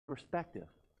perspective,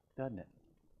 doesn't it?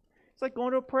 It's like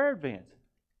going to a prayer advance.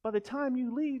 By the time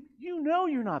you leave, you know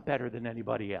you're not better than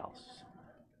anybody else.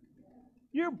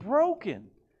 You're broken.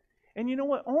 And you know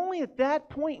what? Only at that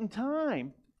point in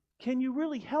time can you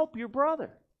really help your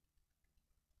brother.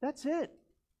 That's it.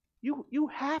 You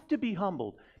have to be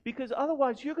humbled, because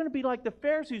otherwise you're going to be like the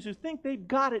Pharisees who think they've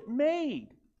got it made.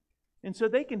 And so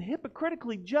they can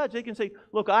hypocritically judge. They can say,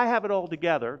 look, I have it all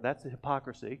together. That's the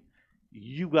hypocrisy.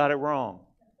 You got it wrong.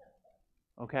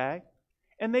 Okay?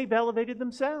 And they've elevated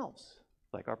themselves,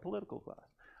 like our political class.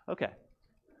 Okay.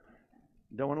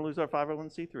 Don't want to lose our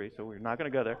 501c3, so we're not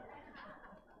going to go there.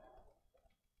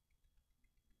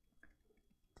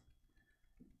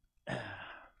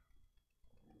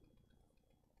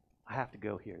 I have to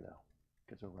go here, though,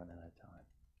 because we're running out of time.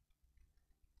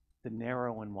 The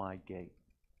narrow and wide gate.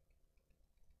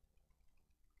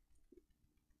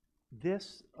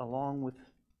 This, along with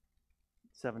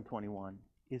 721,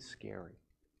 is scary.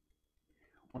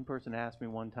 One person asked me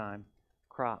one time,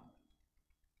 Krop,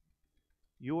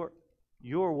 your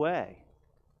way,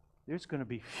 there's going to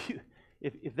be few.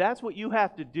 If that's what you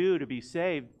have to do to be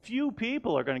saved, few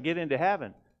people are going to get into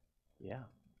heaven. Yeah,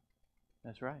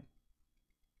 that's right.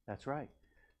 That's right.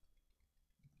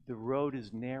 The road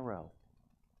is narrow.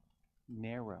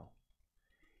 Narrow.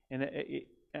 And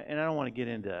I don't want to get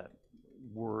into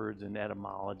words and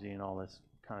etymology and all this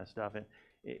kind of stuff. And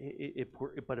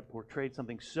but it portrayed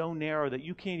something so narrow that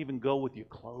you can't even go with your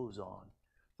clothes on.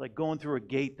 It's like going through a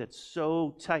gate that's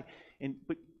so tight.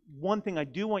 But one thing I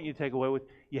do want you to take away with,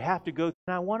 you have to go.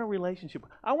 And I want a relationship.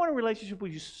 I want a relationship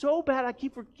with you so bad I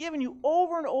keep forgiving you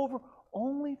over and over,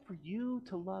 only for you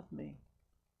to love me.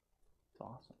 It's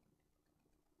awesome.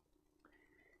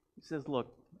 He says,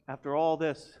 look, after all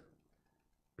this,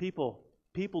 people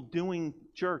doing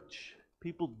church,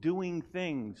 people doing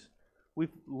things,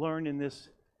 we've learned in this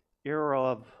era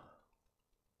of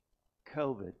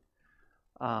COVID.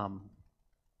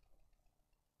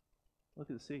 Look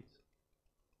at the seats.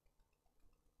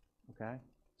 Okay?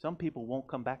 Some people won't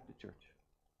come back to church.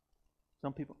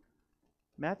 Some people.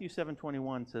 Matthew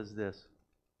 7:21 says this,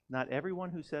 not everyone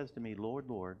who says to me, Lord,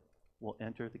 Lord, will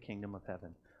enter the kingdom of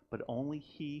heaven, but only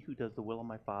he who does the will of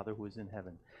my Father who is in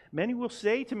heaven. Many will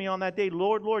say to me on that day,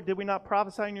 Lord, Lord, did we not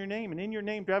prophesy in your name, and in your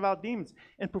name drive out demons,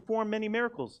 and perform many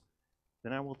miracles?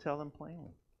 Then I will tell them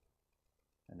plainly,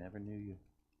 I never knew you.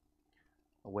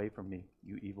 Away from me,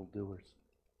 you evildoers.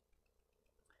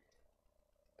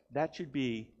 That should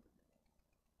be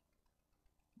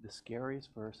the scariest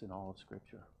verse in all of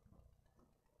Scripture.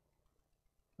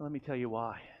 Let me tell you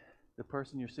why. The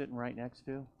person you're sitting right next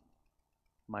to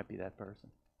might be that person.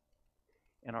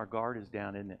 And our guard is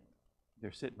down, isn't it?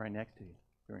 They're sitting right next to you.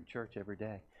 They're in church every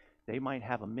day. They might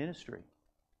have a ministry.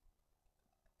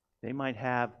 They might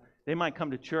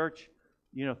come to church,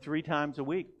 3 times a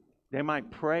week. They might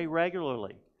pray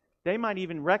regularly. They might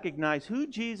even recognize who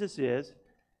Jesus is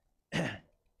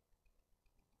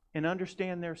and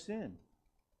understand their sin.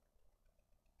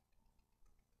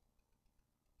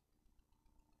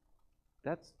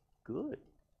 That's good.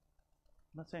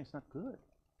 I'm not saying it's not good.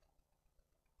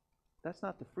 That's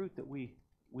not the fruit that we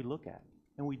look at.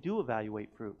 And we do evaluate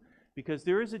fruit. Because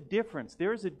there is a difference.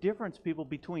 There is a difference, people,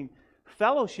 between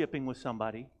fellowshipping with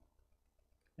somebody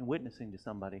and witnessing to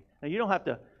somebody. Now, you don't have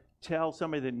to tell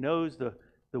somebody that knows the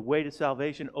way to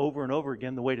salvation over and over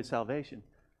again the way to salvation.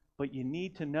 But you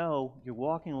need to know you're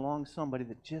walking along somebody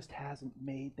that just hasn't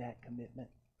made that commitment.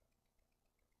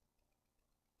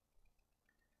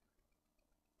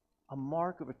 A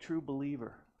mark of a true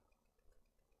believer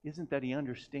isn't that he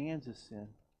understands his sin.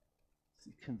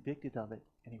 He's convicted of it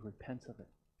and he repents of it.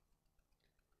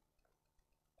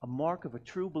 A mark of a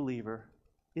true believer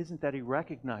isn't that he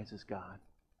recognizes God,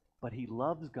 but he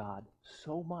loves God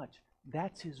so much.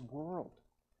 That's his world.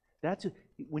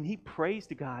 When he prays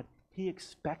to God, he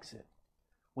expects it.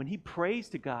 When he prays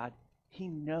to God, he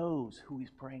knows who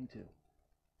he's praying to.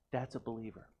 That's a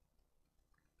believer.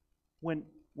 When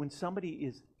somebody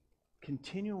is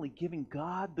continually giving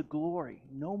God the glory,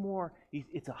 no more,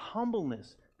 it's a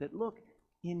humbleness that, look,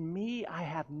 in me I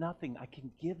have nothing, I can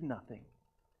give nothing.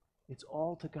 It's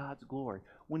all to God's glory.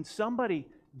 When somebody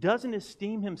doesn't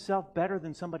esteem himself better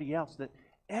than somebody else, that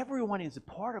everyone is a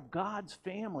part of God's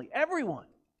family. Everyone.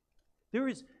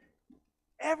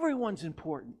 Everyone's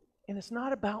important. And it's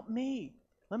not about me.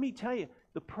 Let me tell you,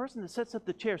 the person that sets up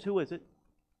the chairs, who is it?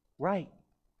 Right.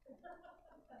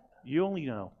 You only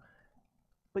know.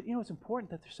 But it's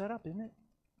important that they're set up, isn't it?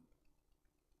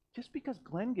 Just because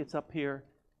Glenn gets up here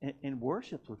and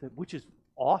worships with it, which is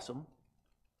awesome,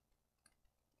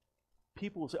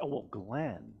 people will say, oh, well,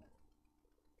 Glenn.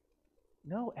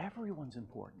 No, everyone's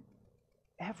important.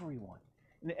 everyone.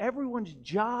 And everyone's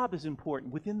job is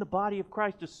important within the body of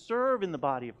Christ to serve in the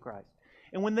body of Christ.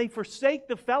 And when they forsake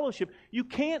the fellowship, you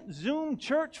can't Zoom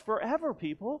church forever,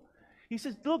 people. He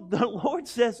says, look, the Lord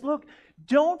says, look,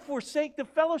 don't forsake the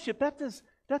fellowship. That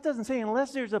doesn't say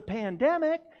unless there's a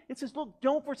pandemic. It says, look,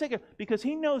 don't forsake it. Because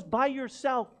He knows by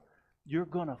yourself, you're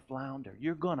going to flounder.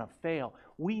 You're going to fail.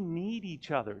 We need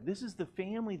each other. This is the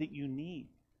family that you need.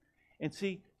 And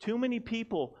see, too many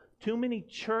people, too many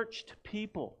churched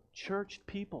people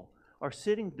are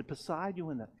sitting beside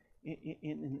you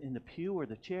in the pew or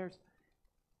the chairs,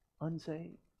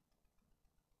 unsaved.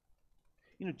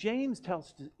 You know, James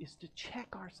tells us is to check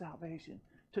our salvation,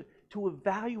 to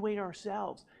evaluate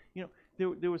ourselves. You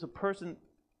know, there was a person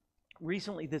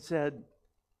recently that said,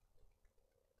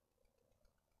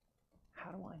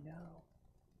 how do I know?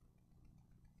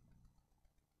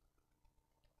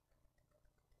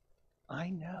 I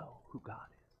know who God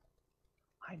is.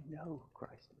 I know who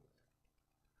Christ is.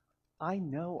 I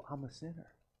know I'm a sinner.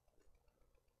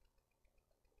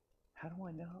 How do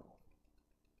I know?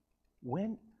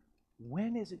 When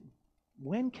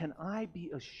can I be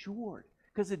assured?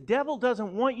 Because the devil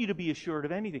doesn't want you to be assured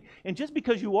of anything. And just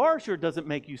because you are assured doesn't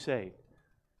make you saved.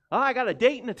 Oh, I got a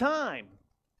date and a time.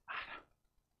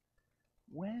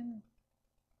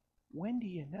 When do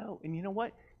you know? And you know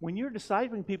what? When you're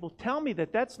discipling people, tell me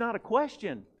that that's not a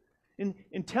question.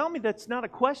 And tell me that's not a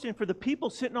question for the people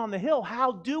sitting on the hill.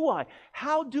 How do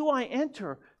I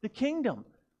enter the kingdom?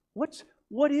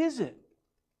 What is it?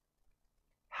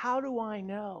 How do I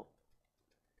know?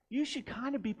 You should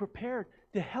kind of be prepared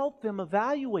to help them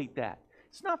evaluate that.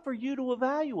 It's not for you to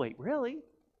evaluate, really.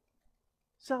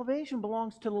 Salvation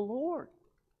belongs to the Lord.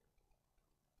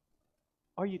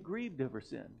 Are you grieved over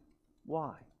sin?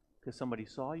 Why? Because somebody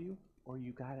saw you, or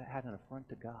you had an affront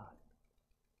to God?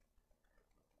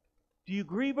 Do you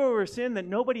grieve over a sin that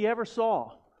nobody ever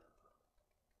saw?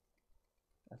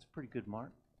 That's a pretty good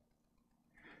mark.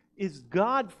 Is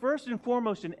God first and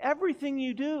foremost in everything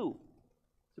you do?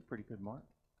 It's a pretty good mark.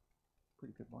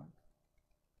 Pretty good mark.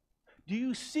 Do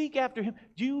you seek after Him?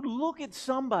 Do you look at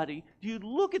somebody? Do you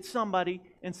look at somebody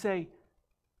and say,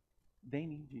 they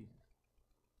need Jesus?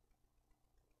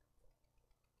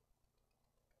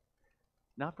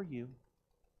 Not for you,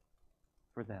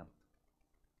 for them.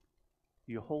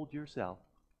 You hold yourself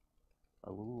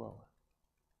a little lower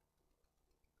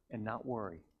and not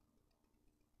worry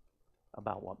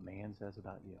about what man says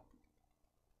about you.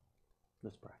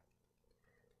 Let's pray.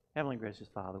 Heavenly gracious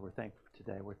Father, we're thankful for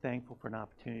today. We're thankful for an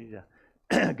opportunity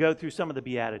to go through some of the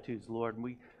Beatitudes, Lord. And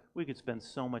we could spend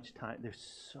so much time. They're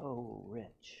so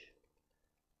rich.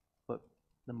 But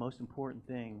the most important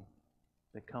thing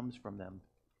that comes from them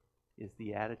is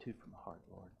the attitude from the heart,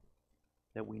 Lord.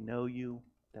 That we know you,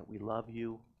 that we love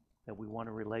you, that we want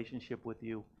a relationship with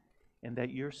you, and that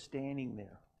you're standing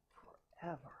there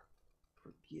forever,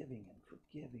 forgiving and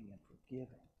forgiving and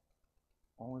forgiving,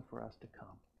 only for us to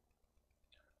come.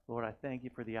 Lord, I thank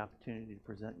you for the opportunity to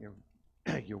present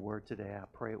your word today. I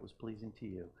pray it was pleasing to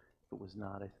you. If it was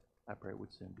not, I pray it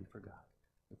would soon be forgotten.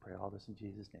 We pray all this in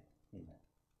Jesus' name. Amen.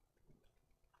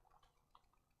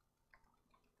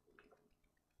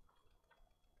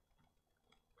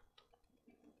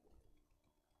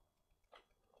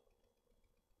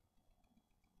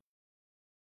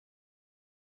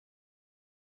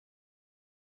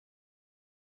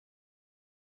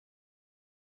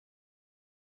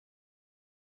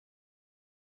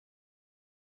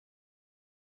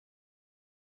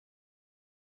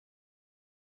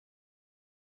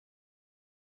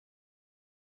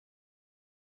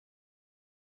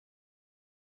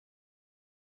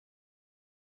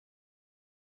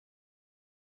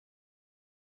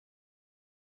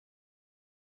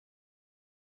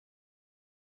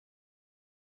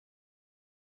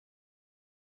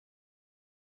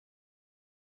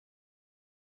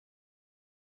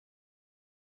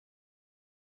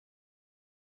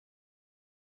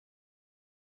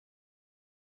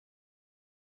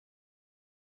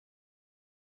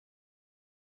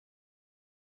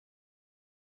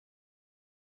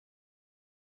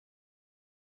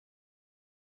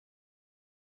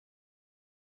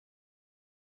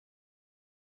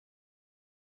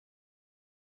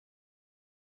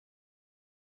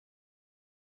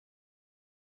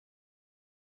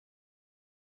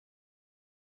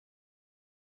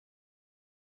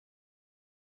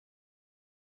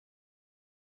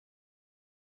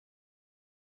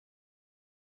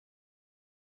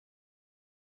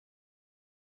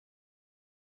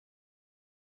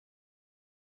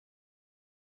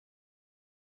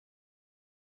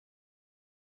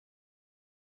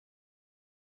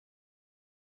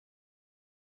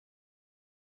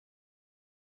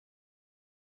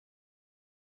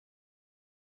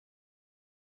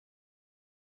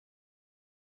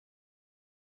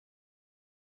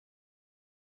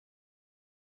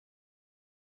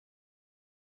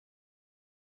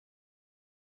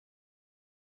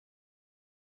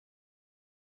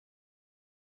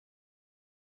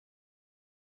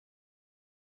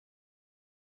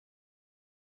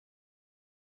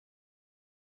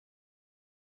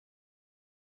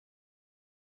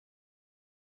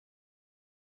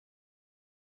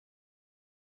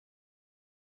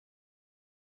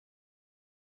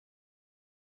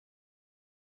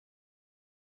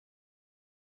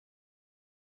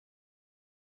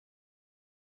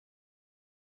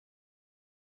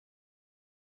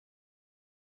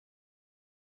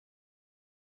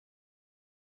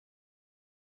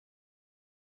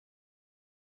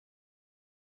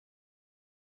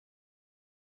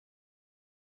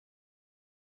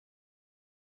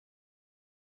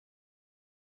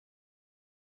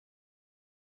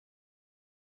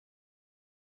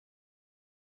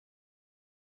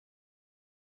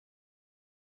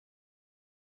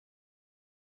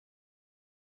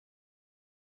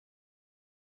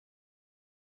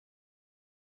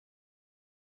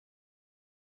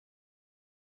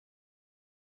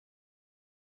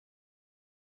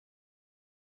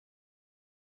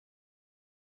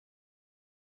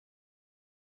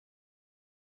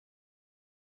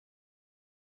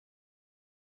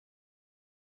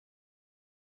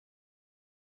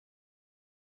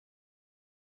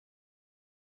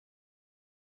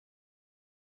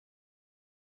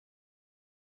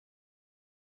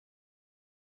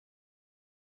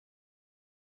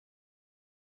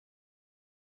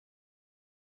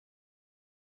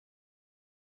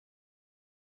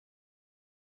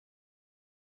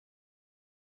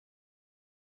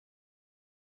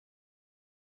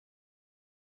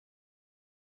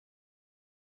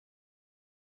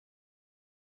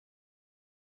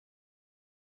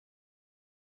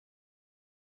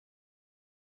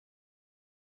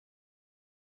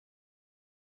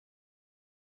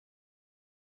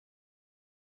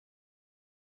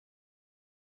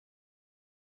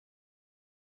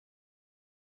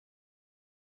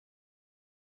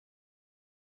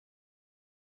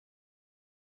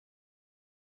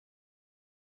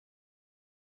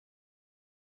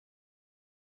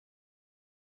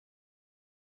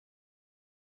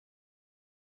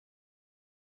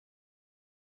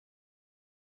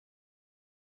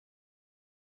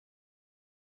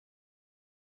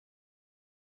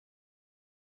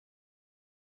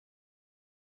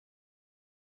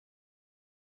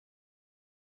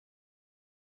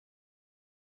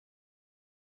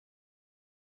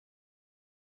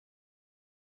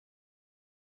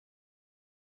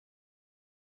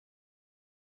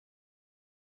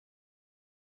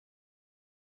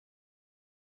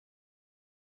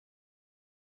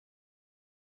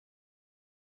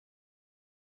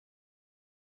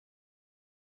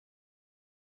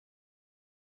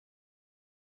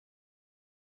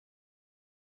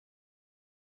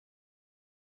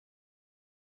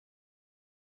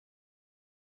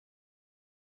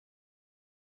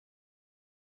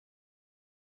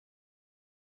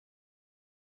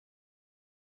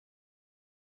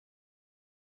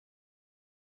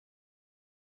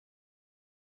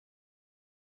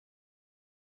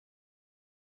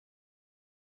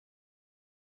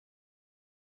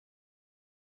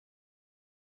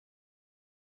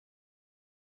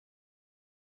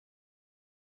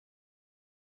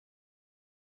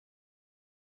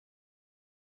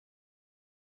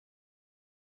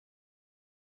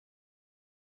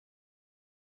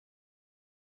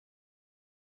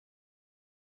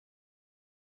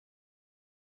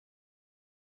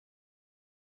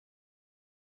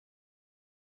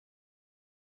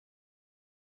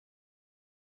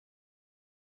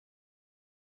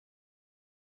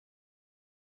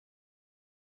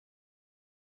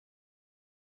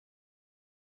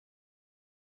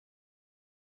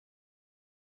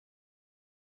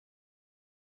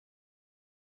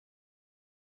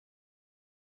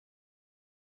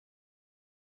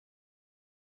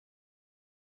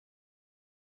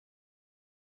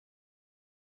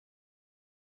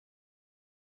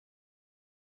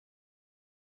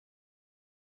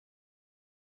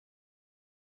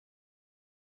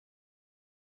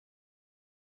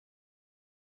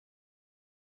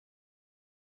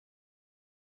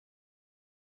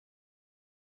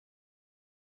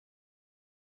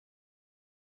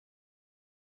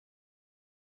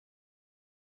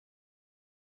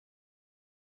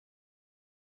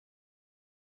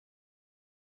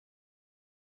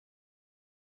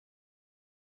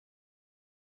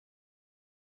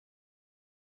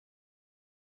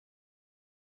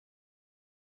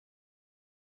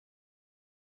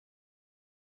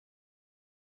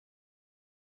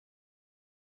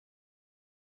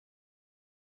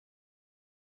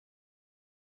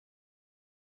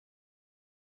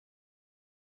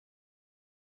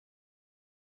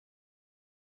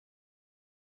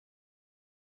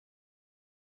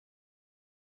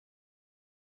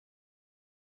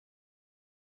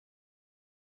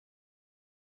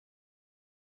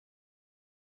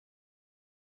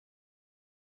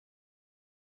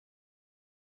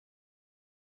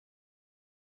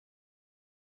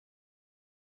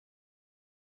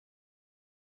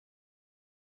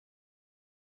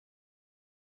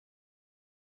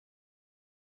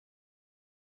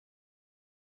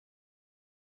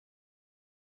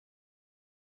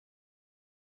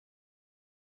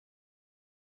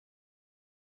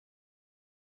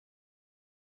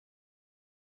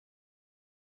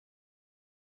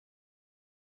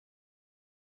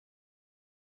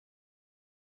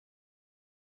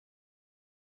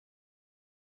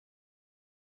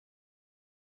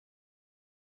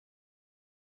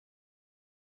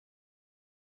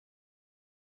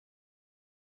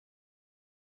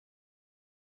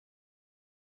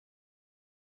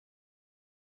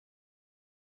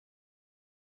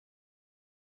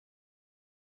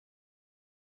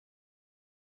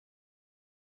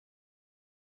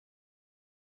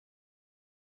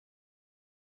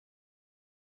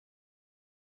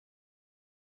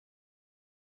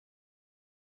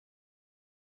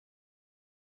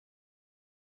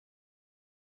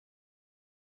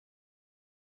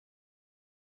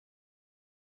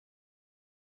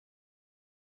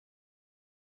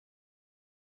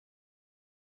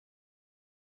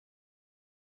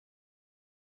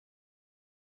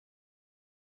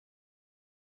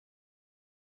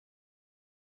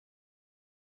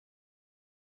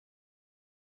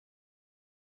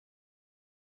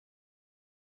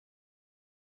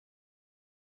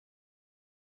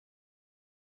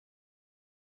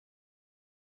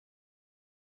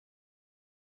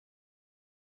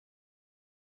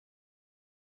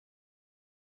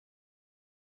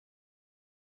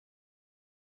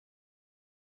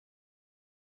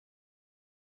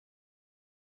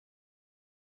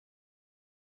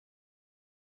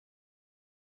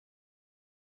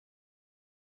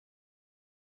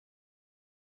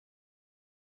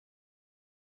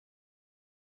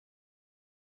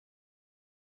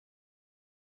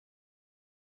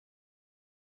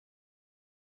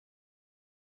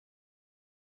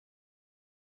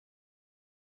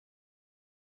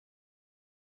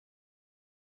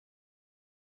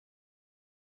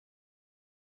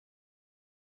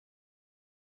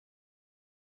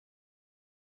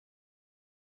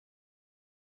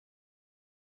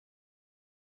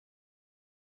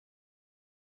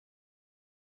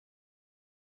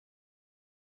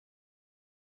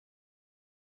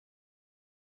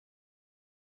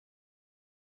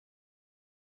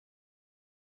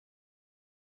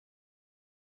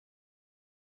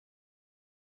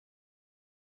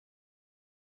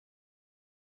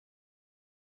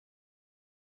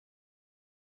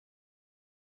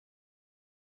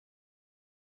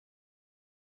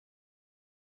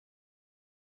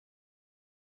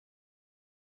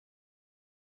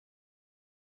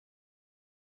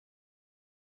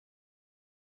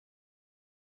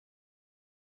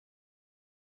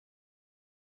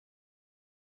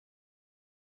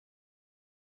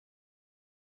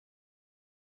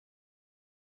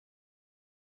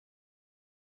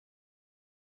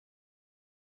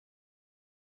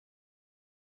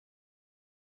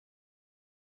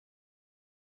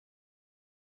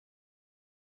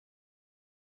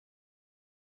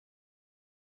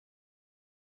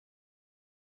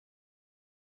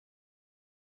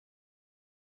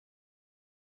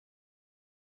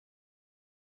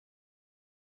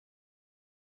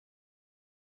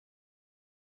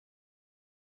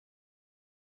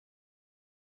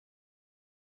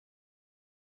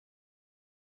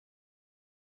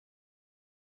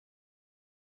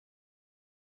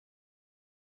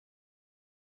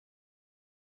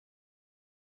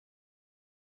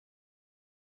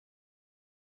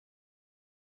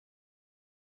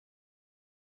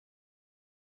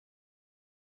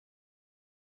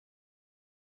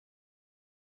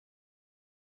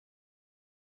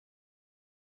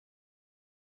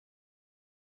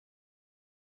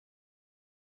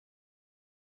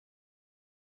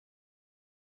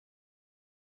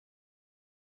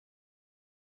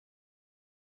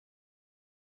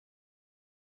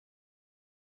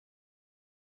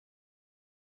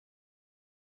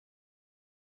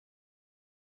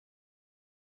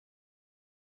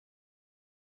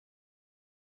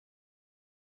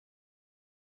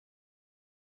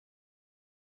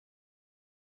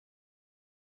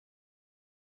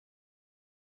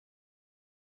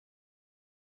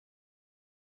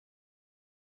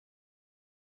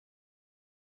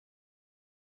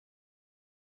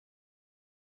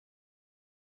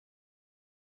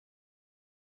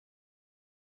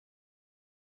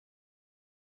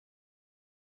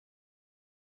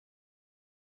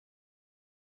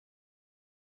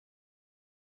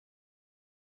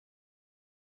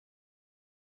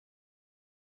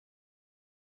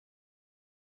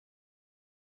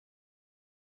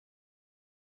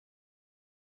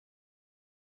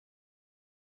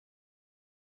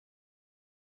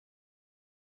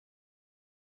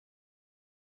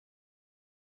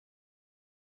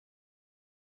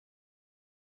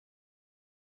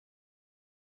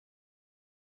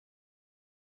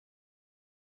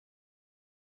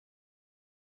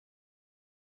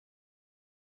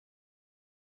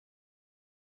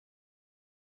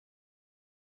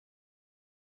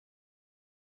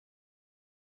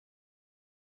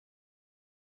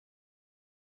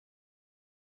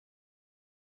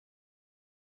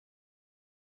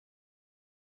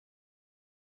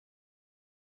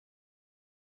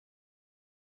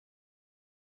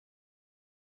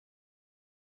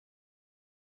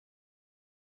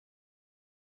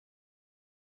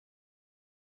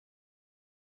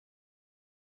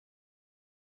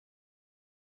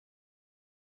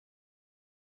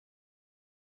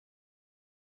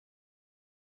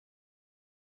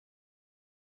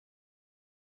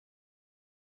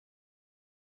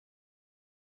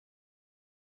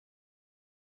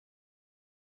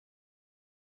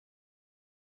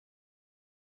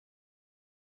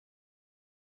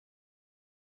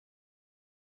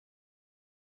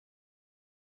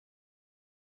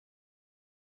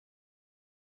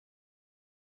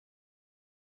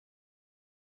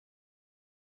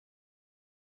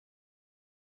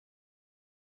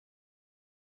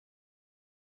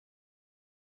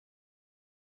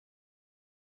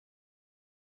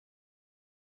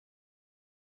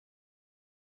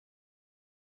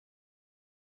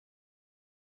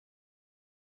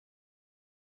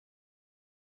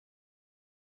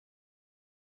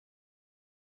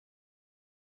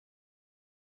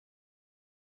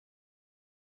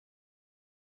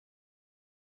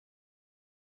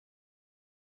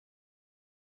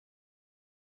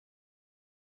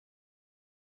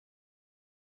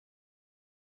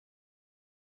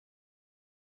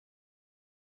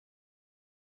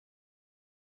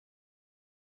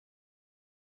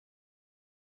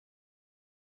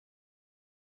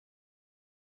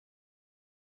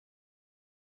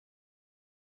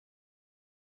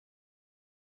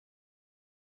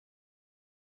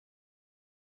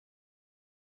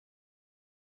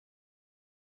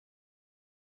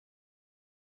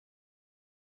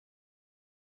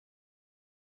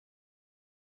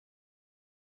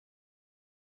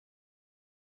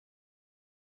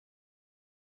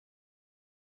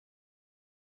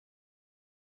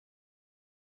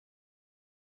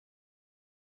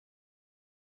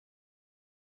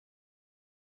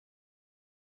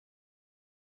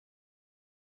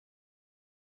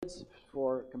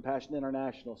 for Compassion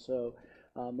International. So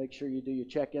make sure you do your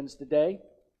check-ins today.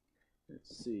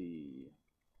 Let's see.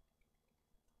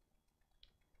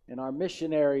 And our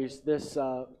missionaries this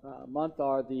month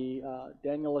are the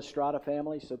Daniel Estrada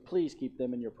family, so please keep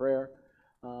them in your prayer.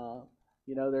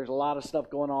 You know, there's a lot of stuff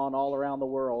going on all around the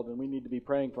world, and we need to be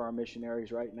praying for our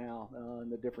missionaries right now in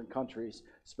the different countries,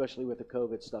 especially with the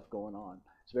COVID stuff going on.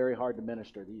 It's very hard to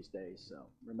minister these days, so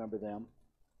remember them.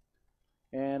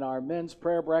 And our men's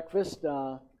prayer breakfast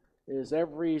is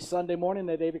every Sunday morning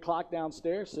at 8 o'clock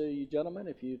downstairs. So you gentlemen,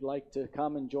 if you'd like to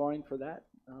come and join for that,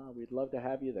 we'd love to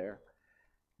have you there.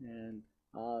 And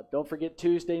don't forget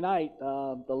Tuesday night,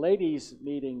 the ladies'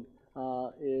 meeting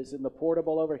is in the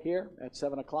portable over here at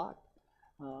 7 o'clock.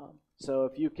 So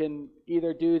if you can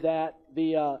either do that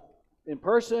via in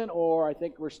person, or I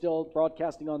think we're still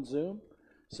broadcasting on Zoom,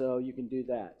 so you can do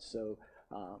that. So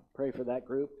pray for that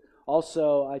group.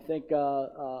 Also, I think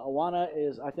Awana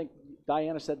is, I think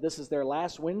Diana said this is their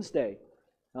last Wednesday.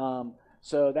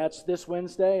 So that's this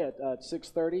Wednesday at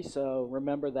 6:30, so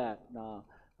remember that.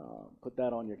 Put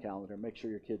that on your calendar. Make sure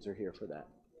your kids are here for that.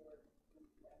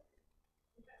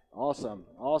 Awesome,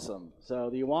 awesome.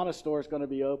 So the Awana store is going to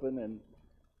be open, and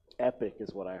epic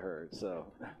is what I heard. So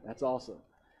that's awesome.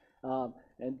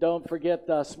 And don't forget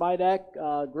the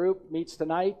SMIDEC group meets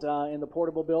tonight in the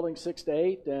portable building 6 to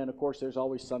 8. And, of course, there's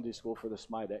always Sunday school for the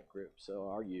SMIDEC group, so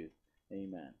our youth.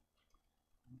 Amen.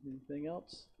 Anything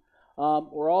else?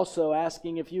 We're also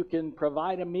asking if you can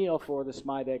provide a meal for the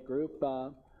SMIDEC group.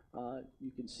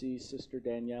 You can see Sister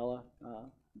Danielle,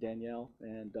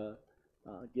 and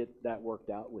get that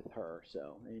worked out with her.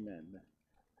 So, amen.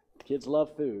 Kids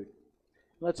love food.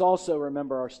 Let's also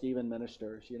remember our Stephen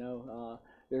ministers. You know,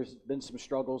 there's been some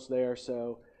struggles there,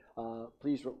 so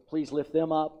please lift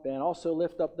them up, and also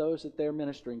lift up those that they're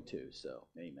ministering to. So,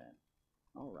 amen.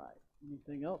 All right.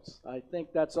 Anything else? I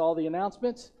think that's all the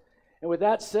announcements. And with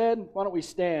that said, why don't we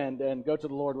stand and go to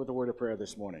the Lord with a word of prayer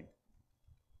this morning.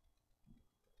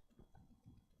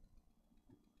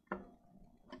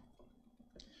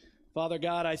 Father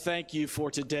God, I thank you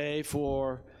for today,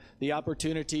 for the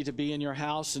opportunity to be in your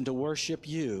house and to worship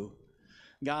you.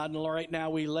 God, right now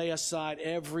we lay aside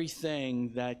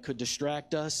everything that could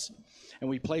distract us, and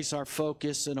we place our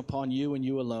focus upon you and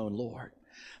you alone, Lord.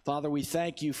 Father, we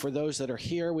thank you for those that are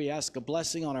here. We ask a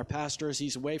blessing on our pastor as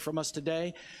he's away from us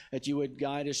today, that you would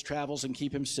guide his travels and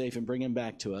keep him safe and bring him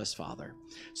back to us, Father.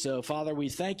 So, Father, we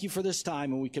thank you for this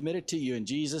time, and we commit it to you in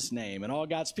Jesus' name. And all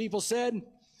God's people said,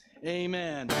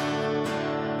 amen.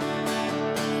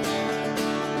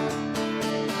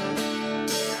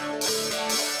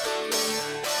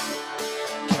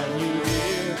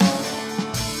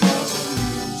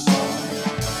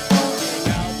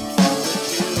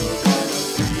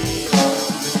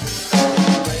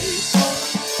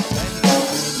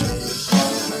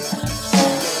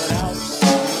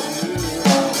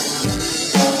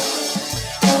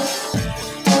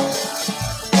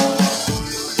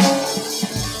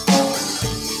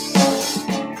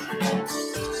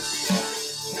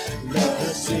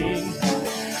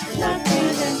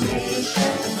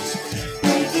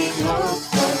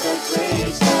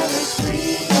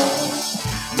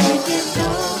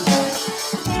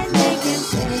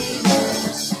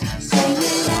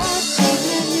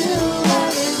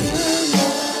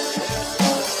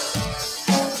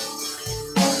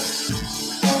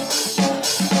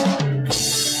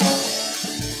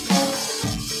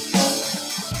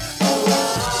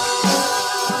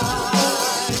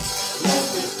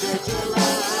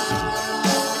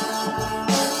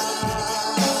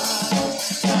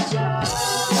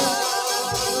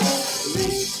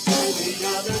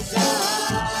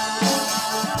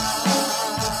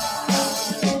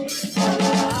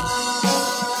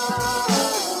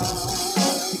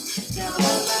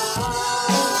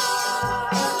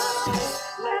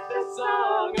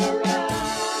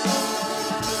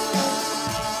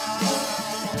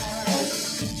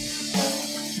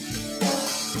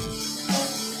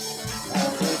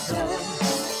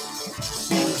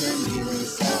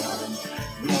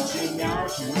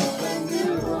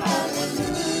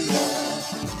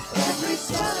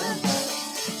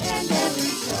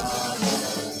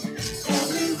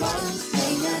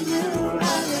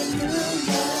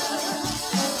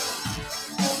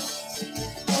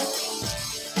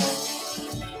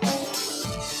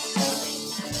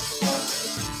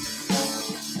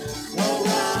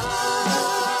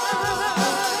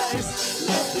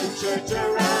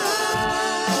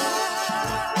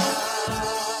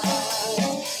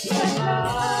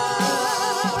 Let's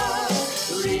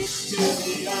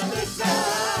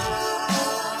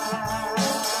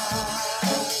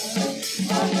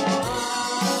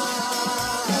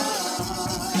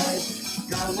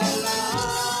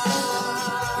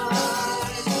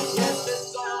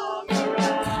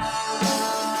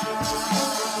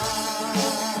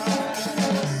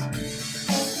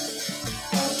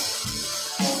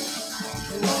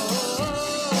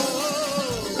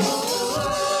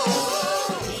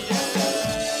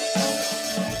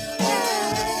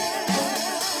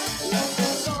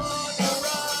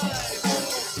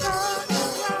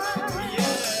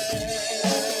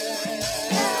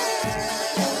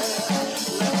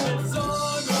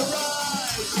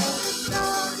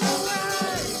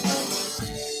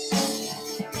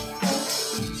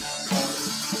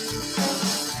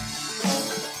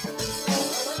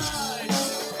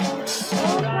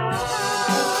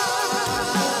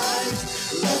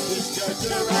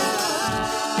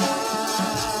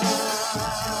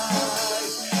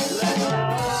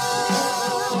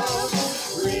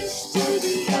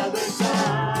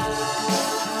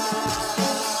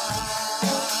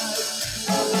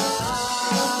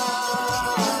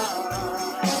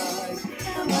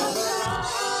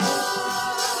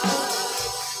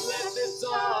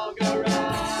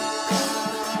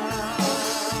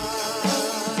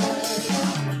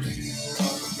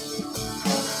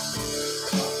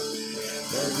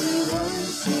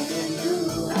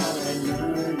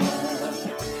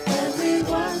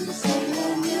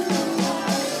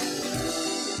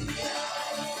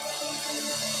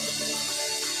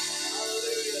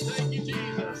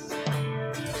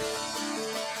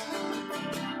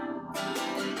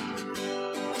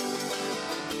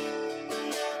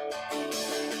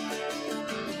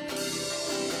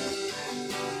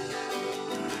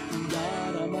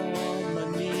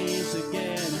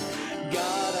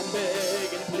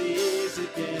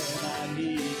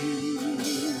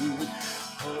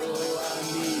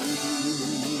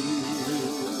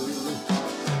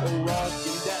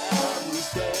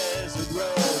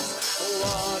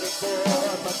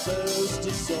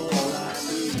thirsty soul, I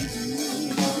need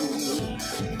you.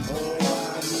 Oh,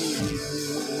 I need you.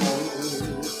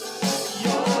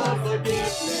 Your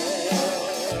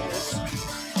forgiveness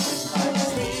is like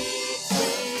sweet,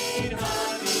 sweet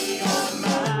honey on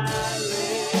my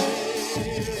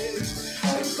lips.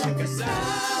 It's like a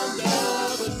sound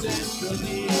of a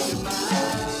symphony in my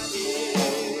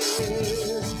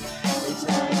ears. It's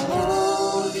like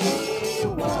holy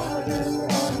water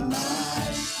on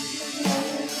my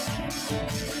skin.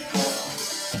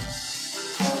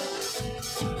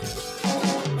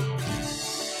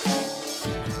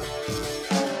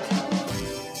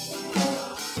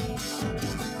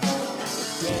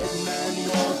 Dead man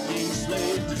walking,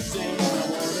 slave to sin. I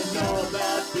want to know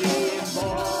about being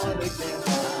born again. I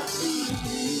need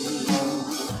you.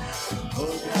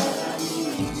 Oh God, I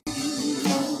need you.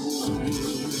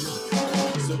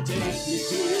 So take me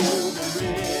to the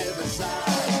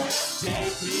riverside.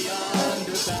 Take me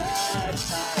under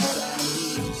baptized. I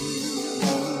need you.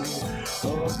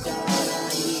 Oh God, I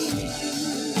need you.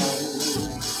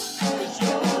 'Cause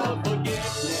your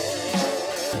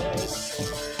forgiveness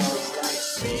is like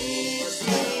sweet,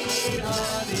 sweet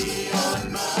honey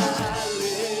on my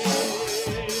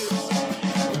lips.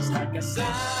 It's like a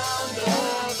sound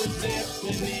of a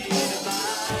symphony in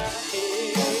my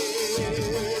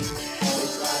ears.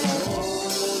 It's like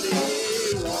holy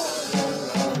water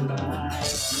on my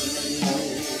skin.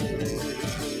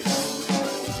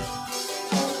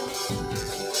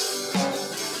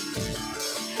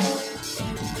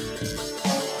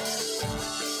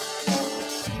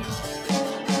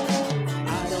 I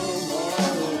don't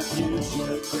want to abuse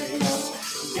your grace.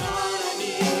 God, I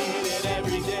need it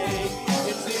every day.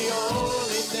 It's the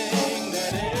only thing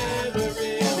that ever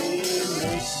really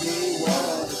makes me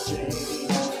want to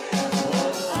change.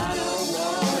 Oh, I don't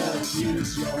want to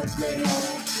abuse your grace.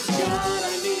 God, I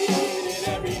need it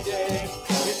every day.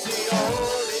 It's the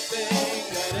only thing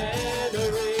that ever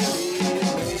really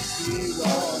makes me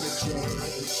want to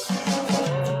change.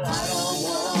 Oh, I don't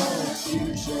want to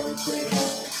abuse your grace.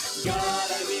 God,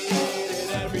 I need it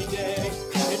every day.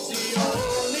 It's the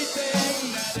only thing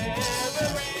that ever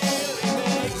really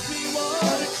makes me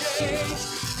want to change.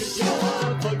 'Cause your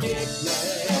forgiveness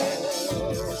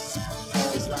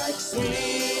is like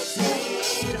sweet,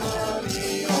 sweet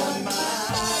honey on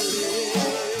my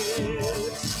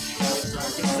lips. It's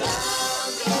like a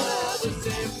sound of a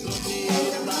symphony in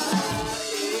my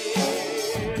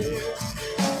ears.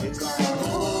 It's like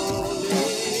holy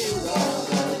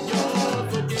water. Your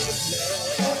forgiveness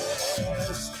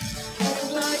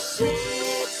is like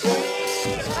sweet,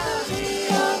 sweet honey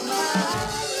on my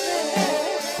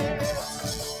lips.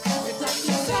 It's like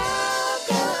the sound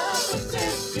of a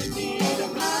symphony to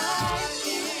my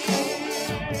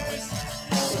ears.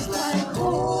 It's like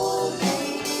holy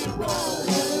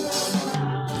water on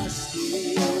my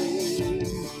skin.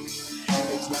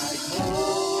 It's like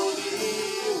holy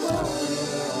water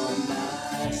on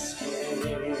my skin.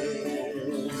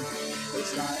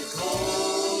 It's like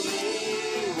holy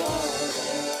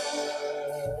water.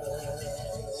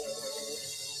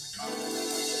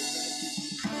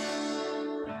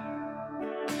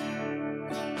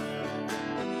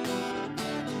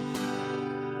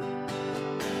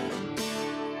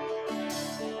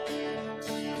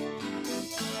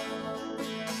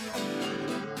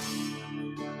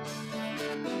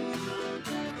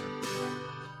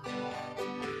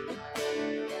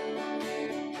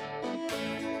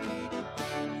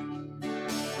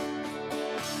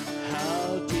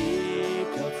 How deep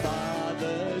the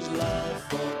Father's love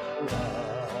for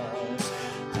us,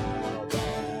 how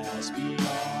vast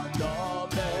beyond all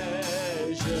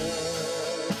measure,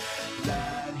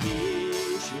 that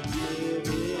He should give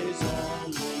His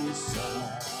only Son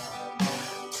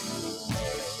to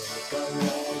make a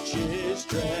wretch's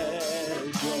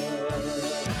treasure.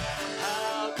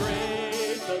 How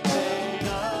great the pain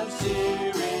of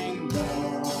searing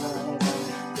love!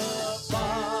 The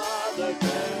Father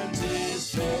turns His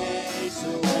face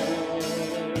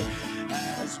away,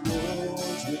 as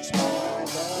wounds which mar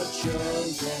the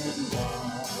chosen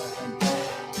one.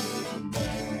 In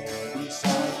many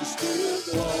sons to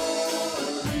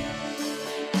glory,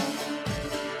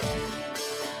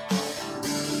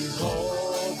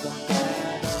 behold the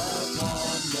man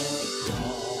upon the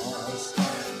cross,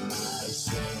 my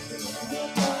sin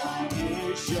upon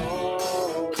His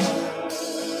shoulder.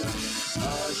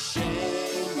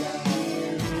 Ashamed, I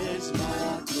hear His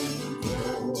mocking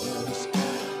voice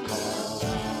call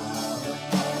out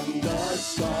among the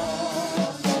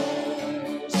scoffers.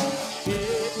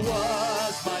 It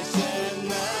was my sin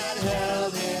that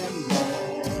held Him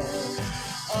there,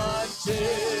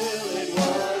 until it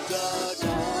was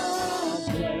accomplished.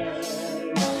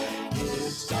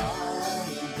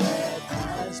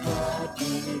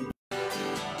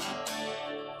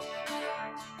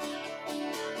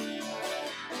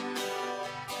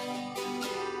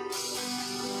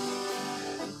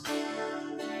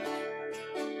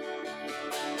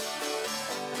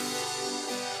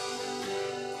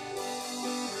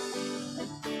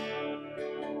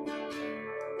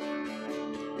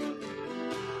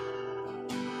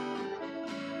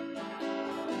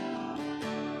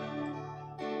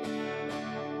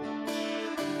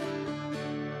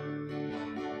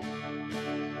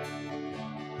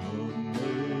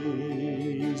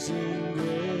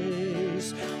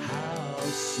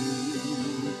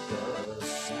 sweet the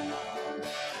sound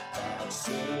that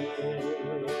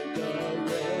saved a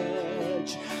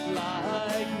wretch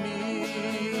like me.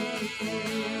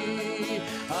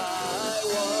 I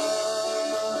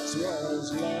once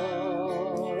was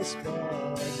lost,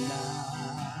 but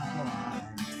now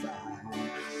I'm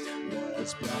found.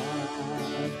 Was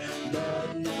blind, but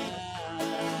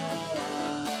now I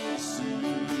see.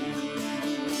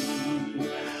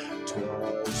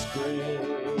 'Twas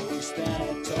grace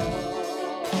that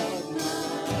taught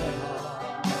my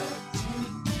heart to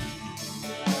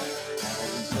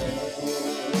and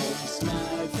place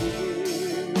my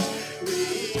fears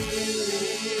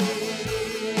relieved.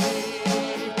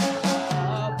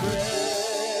 How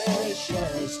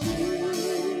precious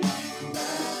did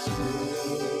that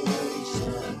grace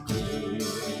appear.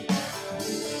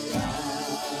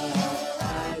 I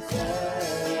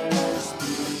thirst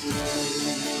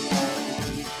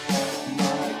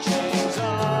my chains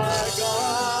are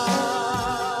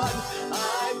gone,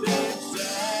 I've been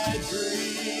set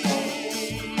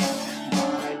free.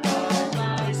 My God,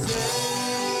 my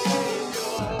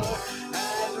Savior,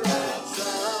 has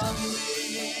ransomed me.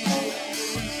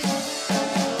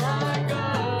 And like a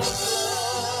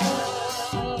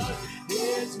flood,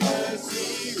 His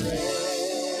mercy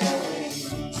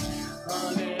reigns,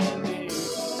 unending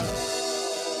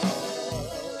love,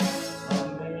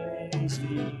 amazing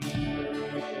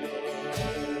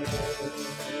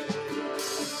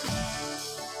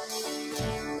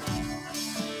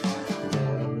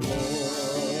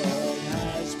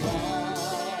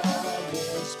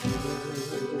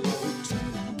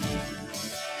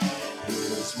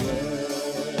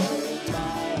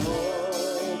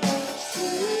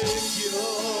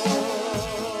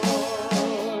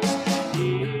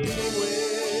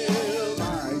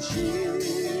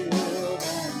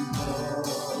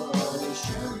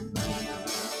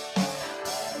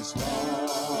as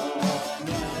long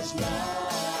as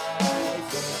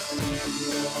life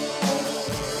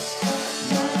endures.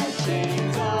 My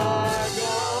chains are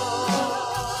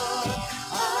gone,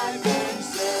 I've been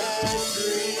set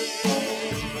free.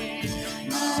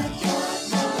 My God,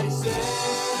 my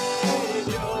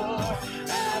Savior,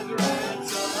 has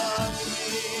ransomed me.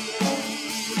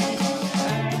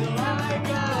 And like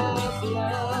a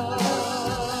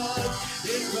flood,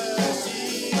 His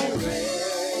mercy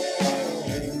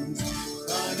reigns,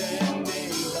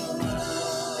 unending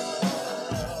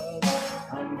love,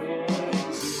 amazing grace.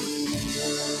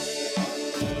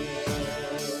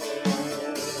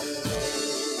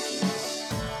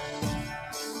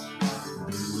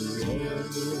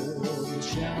 The world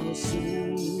shall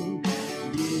soon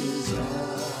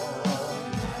dissolve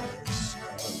my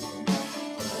soul.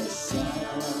 The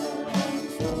sun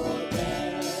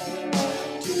forbear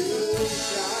to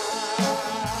shine,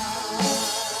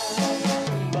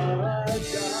 but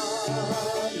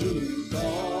God who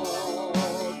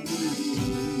called me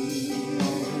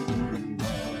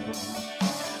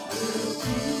will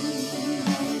be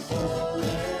forever mine.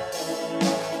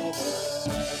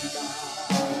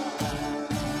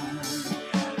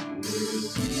 Will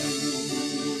be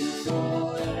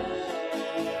forever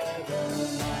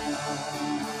mine.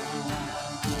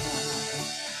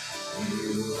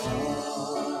 You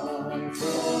are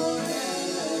forever.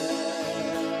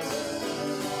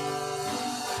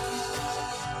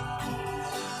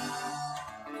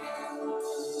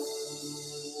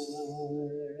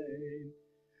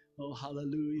 Oh,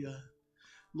 hallelujah.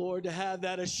 Lord, to have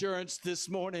that assurance this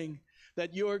morning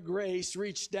that your grace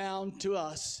reached down to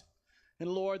us. And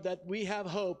Lord, that we have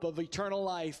hope of eternal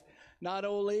life, not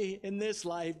only in this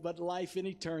life, but life in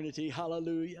eternity.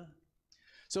 Hallelujah.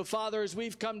 So, Father, as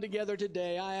we've come together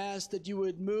today, I ask that you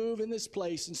would move in this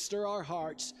place and stir our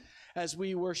hearts as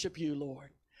we worship you, Lord.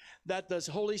 That the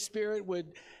Holy Spirit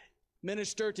would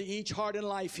minister to each heart and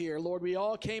life here. Lord, we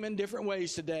all came in different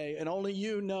ways today, and only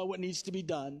you know what needs to be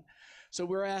done. So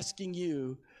we're asking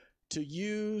you to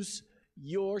use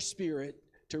your Spirit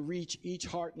to reach each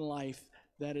heart and life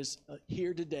that is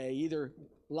here today, either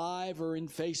live or in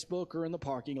Facebook or in the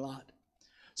parking lot.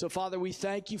 So, Father, we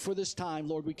thank you for this time.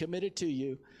 Lord, we commit it to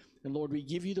you. And, Lord, we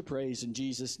give you the praise in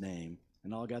Jesus' name.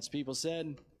 And all God's people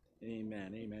said,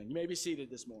 amen, amen. You may be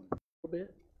seated this morning. A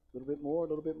little bit more, a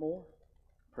little bit more.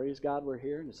 Praise God, we're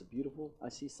here, and it's a beautiful, I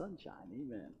see sunshine.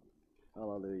 Amen.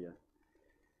 Hallelujah.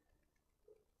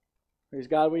 Praise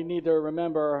God. We need to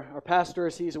remember our pastor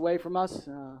as he's away from us,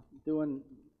 doing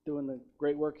the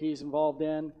great work he's involved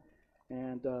in.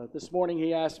 And this morning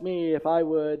he asked me if I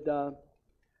would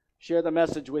share the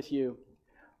message with you.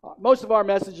 Most of our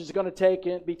message is going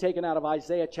to be taken out of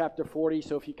Isaiah chapter 40,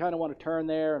 so if you kind of want to turn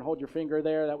there and hold your finger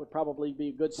there, that would probably be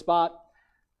a good spot.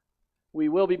 We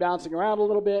will be bouncing around a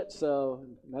little bit, so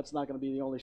that's not going to be the only